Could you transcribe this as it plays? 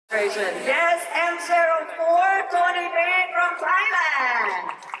Yes, M04, Tony Payne from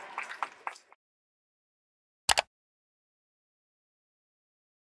Thailand.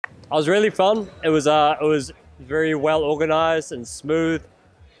 It was really fun. It was very well organized and smooth.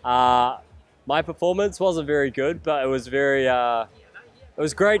 My performance wasn't very good, but it was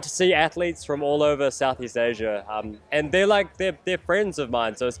great to see athletes from all over Southeast Asia, and they're friends of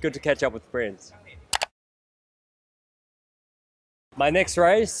mine, so it's good to catch up with friends. My next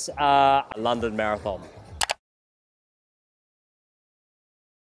race, London Marathon.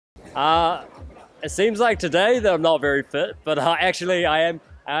 It seems like today that I'm not very fit, but actually I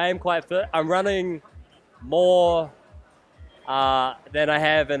am quite fit. I'm running more than I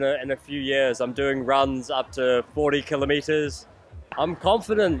have in a few years. I'm doing runs up to 40 kilometers. I'm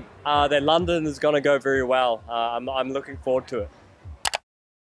confident that London is going to go very well. I'm looking forward to it.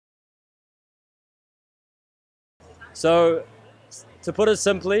 So, to put it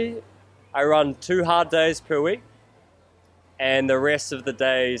simply, I run 2 hard days per week, and the rest of the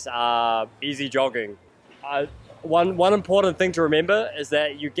days are easy jogging. One important thing to remember is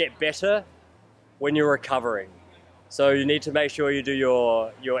that you get better when you're recovering. So you need to make sure you do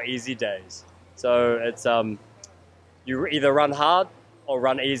your easy days. So it's you either run hard or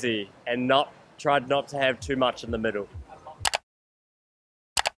run easy, and try not to have too much in the middle.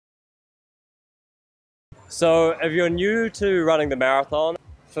 So if you're new to running the marathon,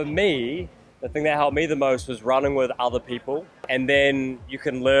 for me, the thing that helped me the most was running with other people, and then you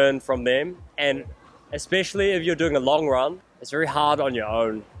can learn from them. And especially if you're doing a long run, it's very hard on your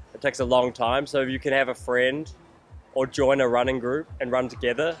own. It takes a long time. So if you can have a friend or join a running group and run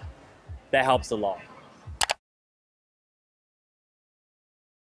together, that helps a lot.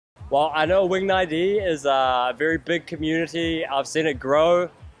 Well, I know WingNaiDee is a very big community. I've seen it grow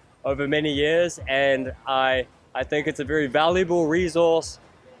over many years, and I think it's a very valuable resource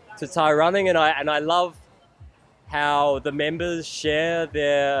to Thai running, and I love how the members share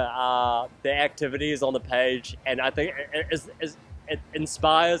their activities on the page, and I think it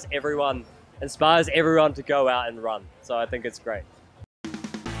inspires everyone to go out and run. So I think it's great.